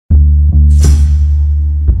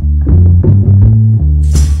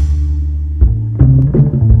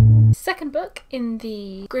in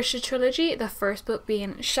the Grisha trilogy, the first book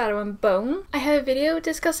being Shadow and Bone. I have a video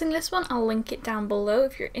discussing this one, I'll link it down below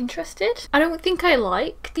if you're interested. I don't think I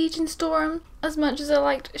like Siege and Storm as much as I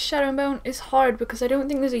liked Shadow and Bone. It's hard because I don't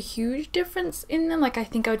think there's a huge difference in them. Like, I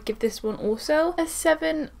think I would give this one also a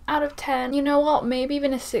 7 out of 10. You know what, maybe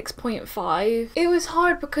even a 6.5. It was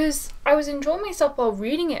hard because I was enjoying myself while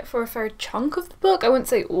reading it for a fair chunk of the book. I wouldn't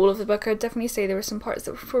say all of the book, I'd definitely say there were some parts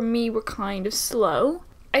that for me were kind of slow.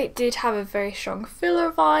 It did have a very strong filler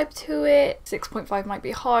vibe to it. 6.5 might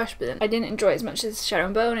be harsh, but then I didn't enjoy it as much as Shadow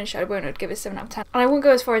and Bone, and Shadow and Bone I would give it 7 out of 10. And I won't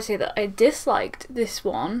go as far as to say that I disliked this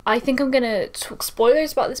one. I think I'm gonna talk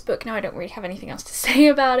spoilers about this book now. I don't really have anything else to say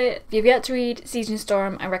about it. If you've yet to read Siege and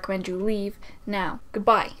Storm, I recommend you leave now.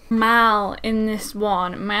 Goodbye. Mal in this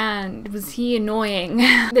one, man, was he annoying.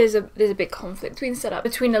 There's a big conflict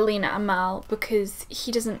between Alina and Mal because he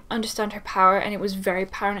doesn't understand her power, and it was very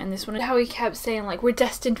apparent in this one. How he kept saying like, we're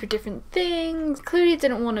destined for different things. Clearly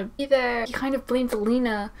didn't want to be there. He kind of blamed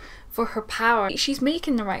Alina for her power. She's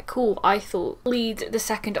making the right call, I thought. Lead the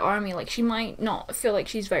second army. Like, she might not feel like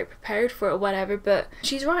she's very prepared for it or whatever, but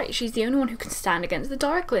she's right. She's the only one who can stand against the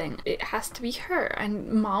Darkling. It has to be her. And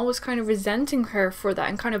Mal was kind of resenting her for that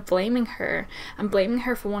and kind of blaming her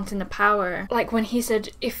for wanting the power. Like when he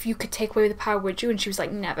said, if you could take away the power, would you? And she was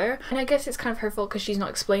like, never. And I guess it's kind of her fault because she's not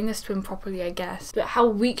explained this to him properly, I guess. But how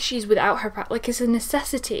weak she is without her power. Like, it's a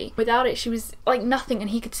necessity. Without it, she was like nothing.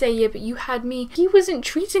 And he could say, yeah, but you had me. He wasn't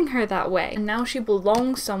treating her that way, and now she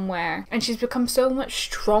belongs somewhere, and she's become so much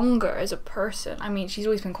stronger as a person. I mean, she's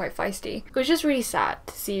always been quite feisty. It was just really sad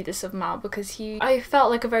to see this of Mal because I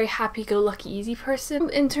felt like a very happy-go-lucky, easy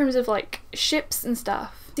person in terms of like ships and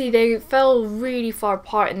stuff. See, they fell really far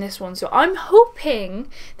apart in this one, so I'm hoping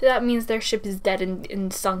that means their ship is dead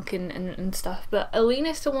and sunk and stuff. But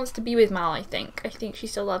Alina still wants to be with Mal, I think. I think she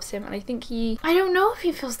still loves him, and I think I don't know if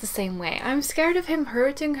he feels the same way. I'm scared of him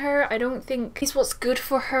hurting her. I don't think he's what's good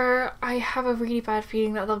for her. I have a really bad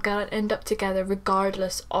feeling that they'll end up together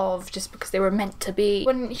regardless of, just because they were meant to be.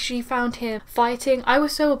 When she found him fighting, I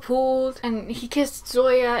was so appalled, and he kissed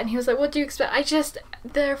Zoya, and he was like, what do you expect?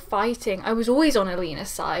 They're fighting. I was always on Alina's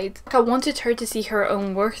side. Like, I wanted her to see her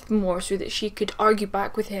own worth more so that she could argue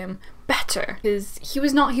back with him better, because he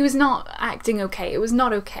was not acting okay. It was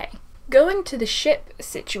not okay. Going to the ship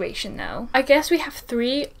situation though, I guess we have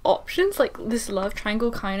 3 options. Like, this love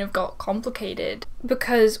triangle kind of got complicated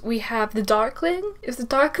because we have the Darkling. Is the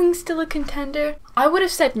Darkling still a contender? I would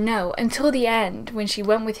have said no until the end when she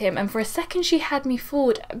went with him, and for a second she had me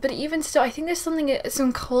fooled, but even still I think there's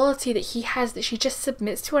some quality that he has that she just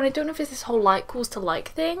submits to, and I don't know if it's this whole like equals to like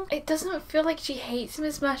thing. It doesn't feel like she hates him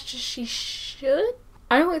as much as she should.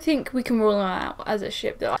 I don't think we can rule him out as a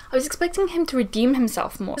ship though. I was expecting him to redeem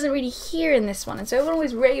himself more. He doesn't really hear in this one, and so everyone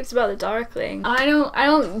always raves about the Darkling. I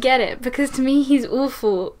don't get it, because to me he's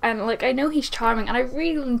awful, and like, I know he's charming, and I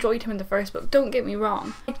really enjoyed him in the first book, don't get me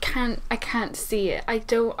wrong. I can't see it.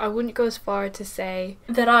 I wouldn't go as far to say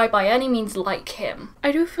that I by any means like him.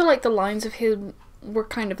 I do feel like the lines of him were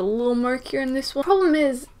kind of a little murkier in this one. The problem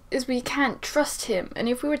is we can't trust him, and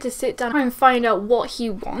if we were to sit down and find out what he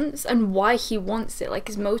wants and why he wants it, like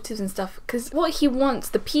his motives and stuff, because what he wants,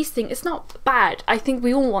 the peace thing, it's not bad. I think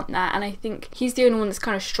we all want that, and I think he's the only one that's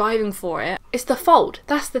kind of striving for it. It's the fold,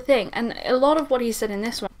 that's the thing, and a lot of what he said in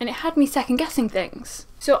this one, and it had me second guessing things.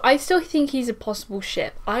 So I still think he's a possible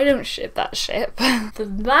ship. I don't ship that ship.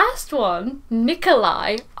 The last one,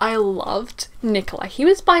 Nikolai. I loved Nikolai. He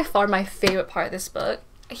was by far my favourite part of this book.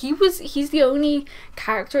 He's the only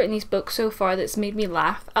character in these books so far that's made me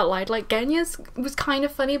laugh out loud. Like, Genya's was kind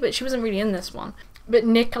of funny, but she wasn't really in this one. But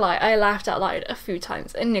Nikolai, I laughed out loud a few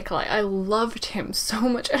times, and Nikolai, I loved him so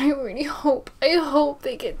much, and I really hope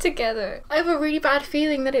they get together. I have a really bad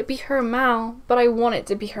feeling that it'd be her and Mal, but I want it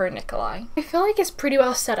to be her and Nikolai. I feel like it's pretty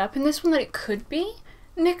well set up in this one that it could be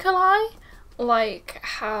Nikolai. Like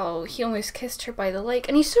how he almost kissed her by the lake,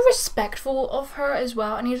 and he's so respectful of her as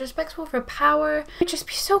well, and he's respectful of her power. It'd just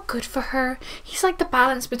be so good for her. He's like the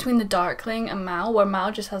balance between the Darkling and Mal, where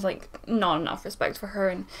Mal just has like not enough respect for her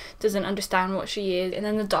and doesn't understand what she is, and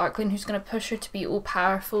then the Darkling who's gonna push her to be all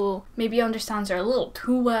powerful, maybe understands her a little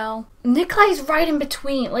too well. Nikolai's right in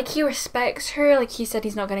between. Like, he respects her, like he said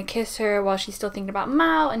he's not gonna kiss her while she's still thinking about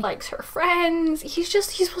Mal, and likes her friends. He's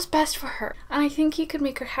what's best for her, and I think he could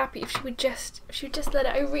make her happy if she would just let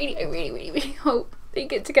it. I really hope they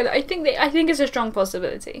get together. I think it's a strong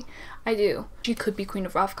possibility. I do. She could be Queen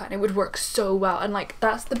of Ravka and it would work so well, and like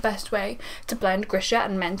that's the best way to blend Grisha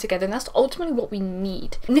and men together, and that's ultimately what we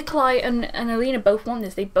need. Nikolai and Alina both want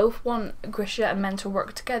this. They both want Grisha and men to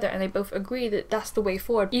work together, and they both agree that that's the way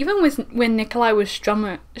forward. Even when Nikolai was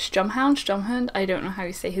Strumhound, I don't know how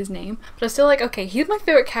you say his name, but I was still like, okay, he's my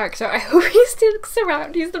favorite character. I hope he sticks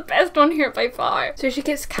around. He's the best one here by far. So she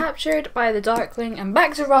gets captured by the Darkling and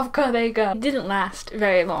back to Ravka they go. It didn't last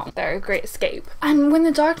very long. They're a great escape. And when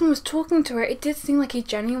the Darkling was talking to her, it did seem like he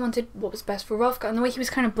genuinely wanted what was best for Ravka, and the way he was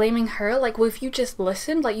kind of blaming her, like, well, if you just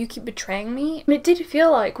listened, like, you keep betraying me. And it did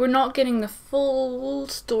feel like we're not getting the full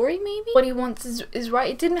story, maybe? What he wants is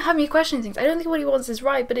right. It didn't have me questioning things. I don't think what he wants is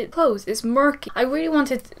right, but it's close. It's murky. I really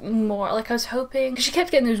wanted more. Like, I was hoping, because she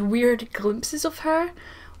kept getting those weird glimpses of her,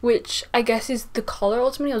 which I guess is the color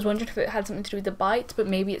ultimately. I was wondering if it had something to do with the bite, but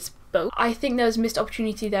maybe it's both. I think there was a missed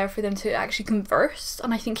opportunity there for them to actually converse,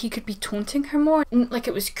 and I think he could be taunting her more. Like,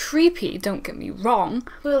 it was creepy, don't get me wrong.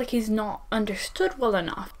 I feel like he's not understood well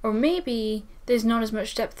enough. Or maybe there's not as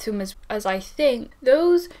much depth to him as I think.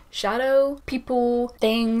 Those shadow people,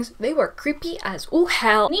 things, they were creepy as all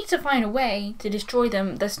hell. We need to find a way to destroy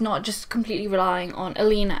them that's not just completely relying on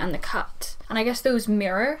Alina and the cut. And I guess those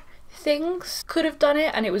mirror things could have done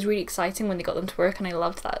it, and it was really exciting when they got them to work, and I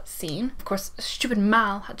loved that scene. Of course, stupid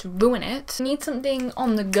Mal had to ruin it. We need something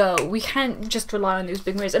on the go. We can't just rely on those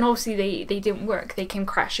big mirrors, and obviously they didn't work. They came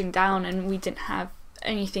crashing down and we didn't have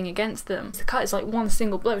anything against them. The cut is like one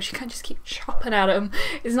single blow. She can't just keep chopping at them.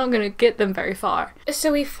 It's not going to get them very far.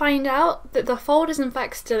 So we find out that the fold is in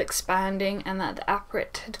fact still expanding, and that the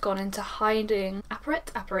apparat had gone into hiding.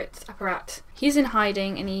 Apparat. He's in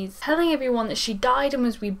hiding, and he's telling everyone that she died and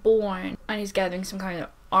was reborn, and he's gathering some kind of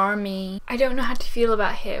army. I don't know how to feel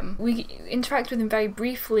about him. We interact with him very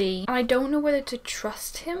briefly, and I don't know whether to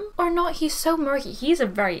trust him or not. He's so murky. He's a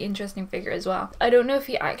very interesting figure as well. I don't know if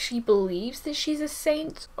he actually believes that she's a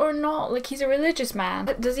saint or not. Like, he's a religious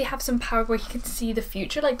man. Does he have some power where he can see the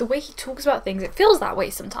future? Like, the way he talks about things, it feels that way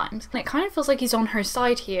sometimes. And it kind of feels like he's on her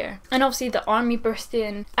side here. And obviously the army burst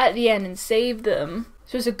in at the end and saved them.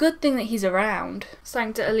 So it's a good thing that he's around.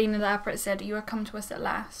 Sancta Alina the Apparat said, "You are come to us at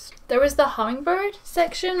last." There was the hummingbird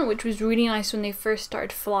section, which was really nice when they first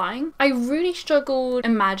started flying. I really struggled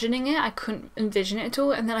imagining it. I couldn't envision it at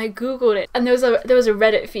all, and then I googled it, and there was a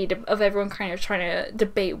Reddit feed of everyone kind of trying to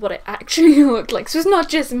debate what it actually looked like. So it's not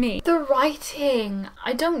just me. The writing,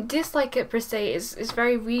 I don't dislike it per se. It's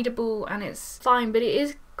very readable and it's fine, but it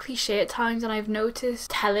is cliche at times, and I've noticed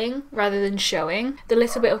telling rather than showing. The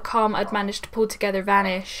little bit of calm I'd managed to pull together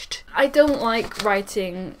vanished. I don't like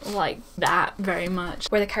writing like that very much,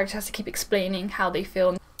 where the character has to keep explaining how they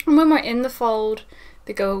feel. And when we're in the fold,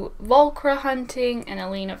 they go Volcra hunting, and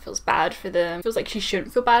Alina feels bad for them. Feels like she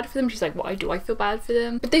shouldn't feel bad for them. She's like, why do I feel bad for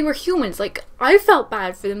them? But they were humans. Like, I felt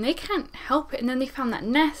bad for them. They can't help it. And then they found that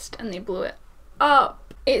nest and they blew it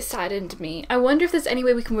up. It saddened me. I wonder if there's any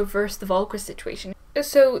way we can reverse the Volcra situation.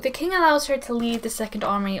 So the king allows her to lead the second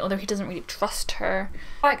army, although he doesn't really trust her.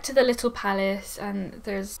 Back to the little palace, and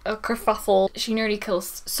there's a kerfuffle. She nearly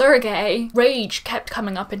kills Sergei. Rage kept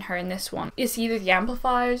coming up in her in this one. It's either the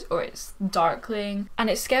amplifiers or it's Darkling, and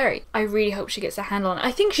it's scary. I really hope she gets a handle on it.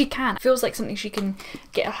 I think she can. It feels like something she can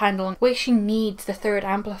get a handle on. The way she needs the third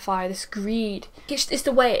amplifier, this greed. It's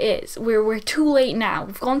the way it is. We're too late now.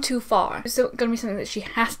 We've gone too far. It's gonna be something that she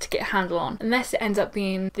has to get a handle on, unless it ends up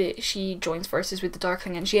being that she joins forces with the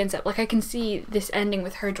Darkling, and she ends up, like, I can see this ending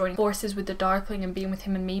with her joining forces with the Darkling and being with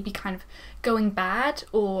him and maybe kind of going bad,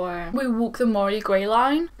 or we walk the morally grey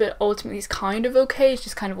line, but ultimately he's kind of okay, it's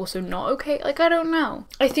just kind of also not okay. Like, I don't know.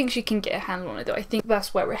 I think she can get a handle on it though. I think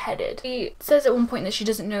that's where we're headed. She says at one point that she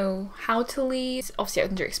doesn't know how to lead. Obviously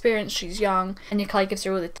out of her experience, she's young, and Nikolai gives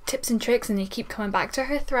her all the tips and tricks, and they keep coming back to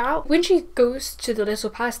her throughout. When she goes to the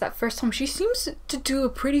little palace that first time, she seems to do a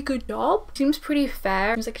pretty good job. Seems pretty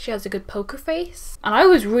fair. Seems like she has a good poker face. And I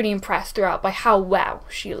was really impressed throughout by how well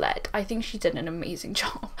she led. I think she did an amazing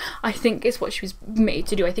job. I think it's what she was made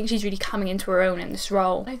to do. I think she's really coming into her own in this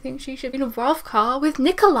role. I think she should be in a Ravka with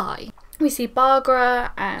Nikolai. We see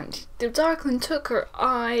Bagra, and the Darkling took her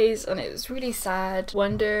eyes, and it was really sad.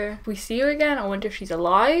 Wonder if we see her again. I wonder if she's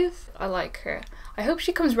alive. I like her. I hope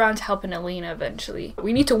she comes around to helping Alina eventually.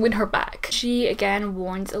 We need to win her back. She again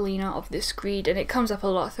warns Alina of this greed, and it comes up a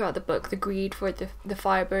lot throughout the book, the greed for the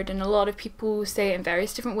Firebird, and a lot of people say it in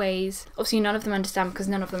various different ways. Obviously none of them understand because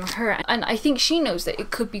none of them are her, and I think she knows that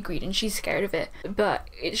it could be greed and she's scared of it, but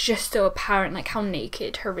it's just so apparent, like how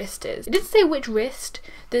naked her wrist is. It didn't say which wrist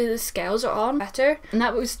the scales are on better, and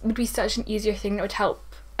that would be such an easier thing that would help,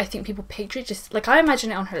 I think, people picture it. Just like I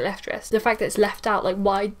imagine it on her left wrist. The fact that it's left out, like,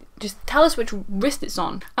 why just tell us which wrist it's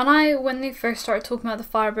on. And when they first started talking about the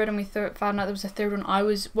Firebird and we found out there was a third one, I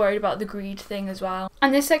was worried about the greed thing as well.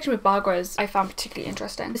 And this section with Bagra's I found particularly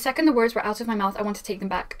interesting. The second the words were out of my mouth, I wanted to take them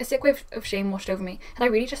back. A sick wave of shame washed over me. Had I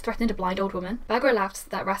really just threatened a blind old woman? Bagra laughed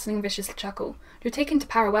that rattling, vicious chuckle. You're taken to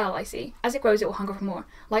power well, I see. As it grows, it will hunger for more.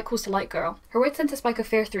 Light calls to light, girl. Her words sent a spike of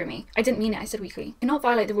fear through me. I didn't mean it, I said weakly. You cannot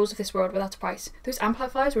violate the rules of this world without a price. Those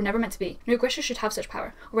amplifiers were never meant to be. No Grisha should have such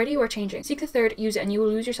power. Already you are changing. Seek the third, use it, and you will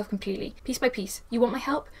lose yourself completely. Piece by piece. You want my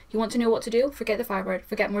help? You want to know what to do? Forget the Firebird.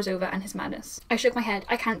 Forget Morzova and his madness. I shook my head.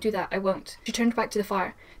 I can't do that. I won't. She turned back to the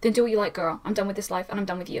fire. Then do what you like, girl. I'm done with this life, and I'm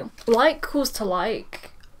done with you. Like calls to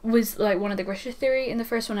like was like one of the Grisha theory in the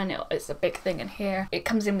first one, and it's a big thing in here. It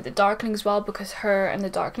comes in with the Darkling as well, because her and the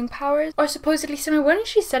Darkling powers are supposedly similar. When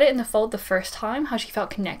she said it in the Fold the first time, how she felt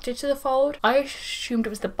connected to the Fold, I assumed it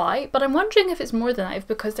was the bite, but I'm wondering if it's more than that, if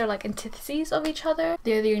because they're like antitheses of each other,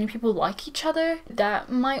 they're the only people like each other,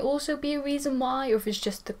 that might also be a reason why, or if it's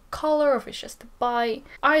just the color, or if it's just the bite.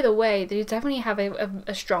 Either way, they definitely have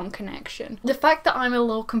a strong connection. The fact that I'm a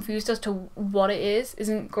little confused as to what it is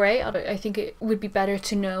isn't great. I think it would be better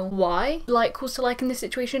to know why like calls to like in this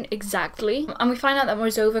situation exactly. And we find out that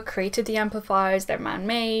Morzova created the amplifiers. They're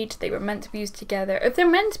man-made, they were meant to be used together. If they're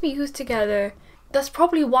meant to be used together, that's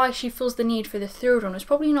probably why she feels the need for the third one. It's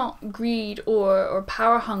probably not greed or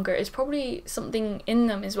power hunger. It's probably something in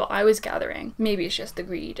them is what I was gathering. Maybe it's just the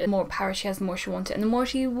greed. The more power she has, the more she wants it, and the more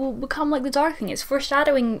she will become like the Darkling. It's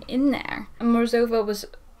foreshadowing in there. And Morzova was,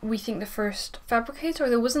 we think, the first fabricator.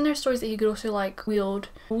 There wasn't there stories that he could also like wield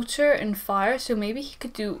water and fire, so maybe he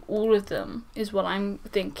could do all of them is what I'm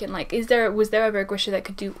thinking. Like, was there ever a Grisha that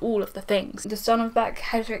could do all of the things? The son of Beck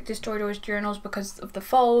Hedrick destroyed all his journals because of the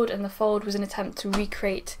Fold, and the Fold was an attempt to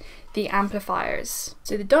recreate the amplifiers.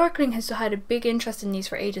 So the Darkling has had a big interest in these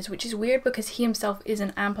for ages, which is weird because he himself is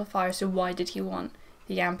an amplifier, so why did he want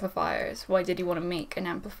the amplifiers? Why did he want to make an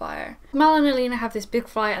amplifier? Mal and Alina have this big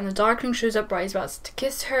fight, and the Darkling shows up right as about to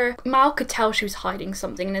kiss her. Mal could tell she was hiding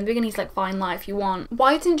something, and in the beginning he's like, fine, lie if you want.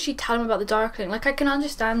 Why didn't she tell him about the Darkling? Like, I can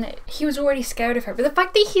understand that he was already scared of her, but the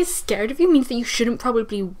fact that he's scared of you means that you shouldn't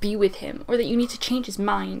probably be with him, or that you need to change his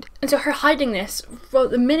mind. And so her hiding this, well,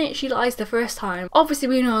 the minute she lies the first time, obviously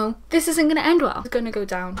we know this isn't going to end well. It's going to go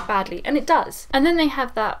down badly, and it does. And then they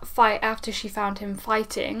have that fight after she found him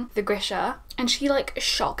fighting the Grisha, and she like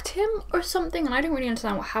shocked him or something, and I didn't really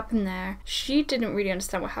understand what happened there. She didn't really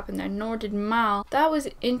understand what happened there, nor did Mal. That was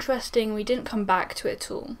interesting. We didn't come back to it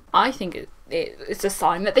at all. I think it's a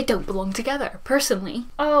sign that they don't belong together, personally.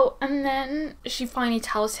 Oh, and then she finally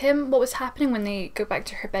tells him what was happening when they go back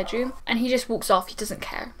to her bedroom, and he just walks off. He doesn't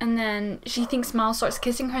care. And then she thinks Mal starts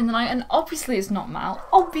kissing her in the night, and obviously it's not Mal.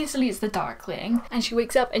 Obviously it's the Darkling. And she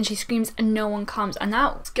wakes up and she screams and no one comes, and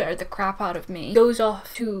that scared the crap out of me. Goes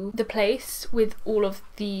off to the place with all of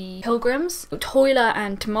the pilgrims. Toila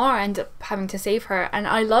and Tamara end up having to save her, and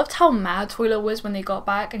I loved how mad Toila was when they got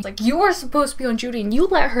back, and like, you were supposed to be on duty and you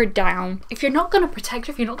let her down. If you're not going to protect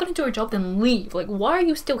her, if you're not going to do her job, then leave. Like, why are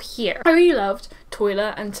you still here? I really loved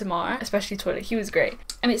Toila and Tamara, especially Toila. He was great.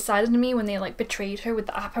 And it saddened me when they like betrayed her with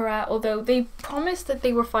the apparat, although they promised that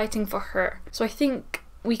they were fighting for her. So I think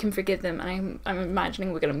we can forgive them, and I'm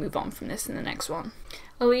imagining we're going to move on from this in the next one.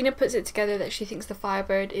 Alina puts it together that she thinks the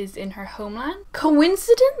Firebird is in her homeland.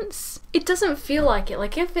 Coincidence? It doesn't feel like it.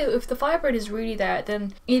 Like, if the Firebird is really there,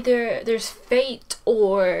 then either there's fate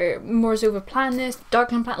or Morzova planned this,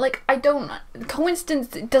 Darkling planned. Like, I don't.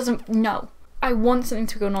 Coincidence, it doesn't. No. I want something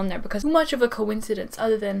to go on there, because too much of a coincidence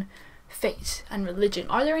other than fate and religion.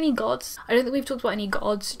 Are there any gods? I don't think we've talked about any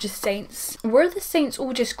gods, just saints. Were the saints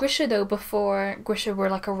all just Grisha though before Grisha were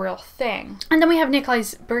like a real thing? And then we have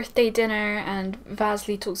Nikolai's birthday dinner, and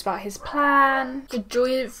Vasily talks about his plan for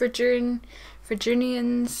Friginians.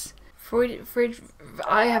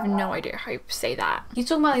 I have no idea how you say that. He's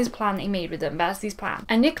talking about his plan that he made with them, Vasily's plan.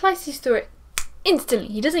 And Nikolai sees through it instantly.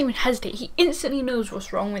 He doesn't even hesitate. He instantly knows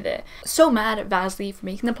what's wrong with it. So mad at Vasily for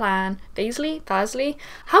making the plan. Vasily?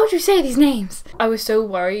 How would you say these names? I was so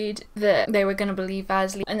worried that they were going to believe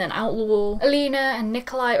Vasily and then outlaw Alina and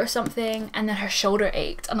Nikolai or something, and then her shoulder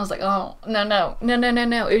ached, and I was like, oh, no.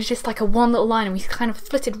 It was just like a one little line, and we kind of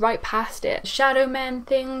flitted right past it. Shadow men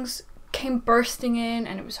things came bursting in,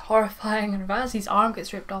 and it was horrifying, and Vasily's arm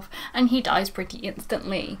gets ripped off and he dies pretty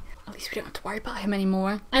instantly. at least we don't have to worry about him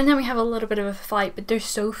anymore. And then we have a little bit of a fight, but there's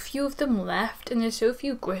so few of them left, and there's so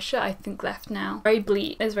few Grisha, I think, left now. Very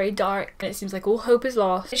bleak, it's very dark, and it seems like all hope is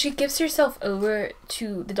lost. She gives herself over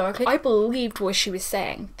to the Darkling. I believed what she was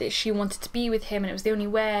saying, that she wanted to be with him and it was the only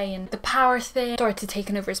way, and the power thing started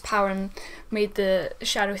taking over his power and made the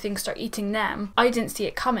shadow thing start eating them. I didn't see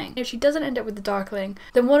it coming. If she doesn't end up with the Darkling,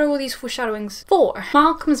 then what are all these foreshadowings for?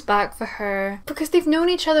 Mal comes back for her because they've known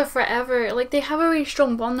each other forever. Like, they have a really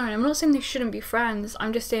strong bond there, and I'm not saying they shouldn't be friends,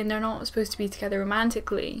 I'm just saying they're not supposed to be together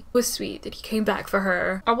romantically. It was sweet that he came back for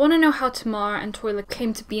her. I want to know how Tamar and Toilet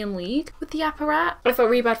came to be in league with the Apparat. I felt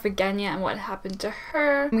really bad for Genya and what happened to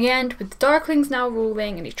her. We end with the Darklings now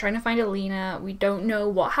ruling, and he's trying to find Alina. We don't know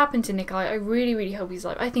what happened to Nikolai. I really hope he's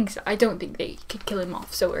alive. I think so. I don't think they could kill him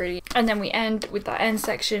off so early. And then we end with that end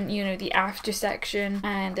section, you know, the after section,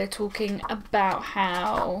 and they're talking about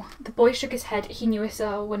how the boy shook his head. He knew a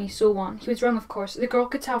cell when he saw one. He was wrong, of course. The girl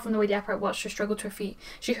could tell from the way the Apparat watched her struggle to her feet.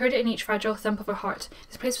 She heard it in each fragile thump of her heart.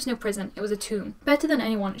 This place was no prison. It was a tomb. Better than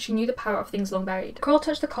anyone, she knew the power of things long buried. The girl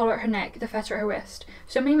touched the collar at her neck, the fetter at her wrist.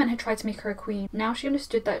 So many men had tried to make her a queen. Now she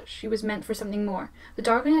understood that she was meant for something more. The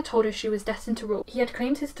Darkling had told her she was destined to rule. He had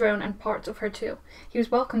claimed his throne and parts of her too. He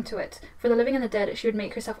was welcome to it. For the living and the dead, she would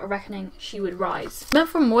make herself a reckoning. She would rise. Meant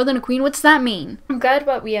for more than a queen? What does that mean? I'm glad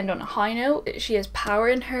that we end on a high note. She has power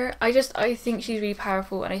in her. I think she's really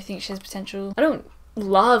powerful, and I think she has potential. I don't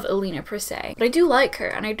love Alina per se, but I do like her,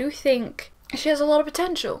 and I do think she has a lot of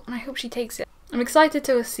potential, and I hope she takes it. I'm excited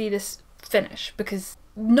to see this finish because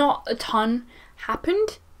not a ton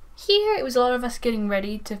happened here. It was a lot of us getting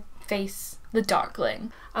ready to face the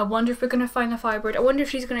Darkling. I wonder if we're going to find the Firebird. I wonder if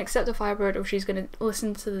she's going to accept the Firebird or if she's going to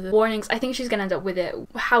listen to the warnings. I think she's going to end up with it.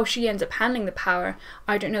 How she ends up handling the power,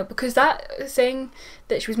 I don't know. Because that saying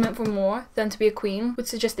that she was meant for more than to be a queen would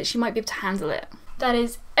suggest that she might be able to handle it. That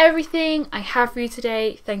is everything I have for you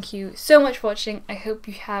today. Thank you so much for watching. I hope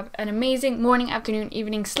you have an amazing morning, afternoon,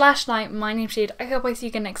 evening / night. My name's Shade. I hope I see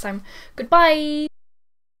you again next time. Goodbye!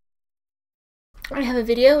 I have a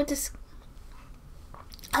video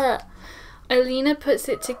Alina puts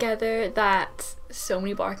it together that so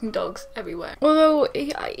many barking dogs everywhere. Although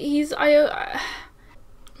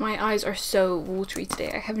my eyes are so watery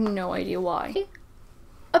today. I have no idea why.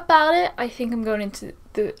 About it, I think I'm going into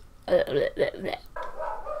the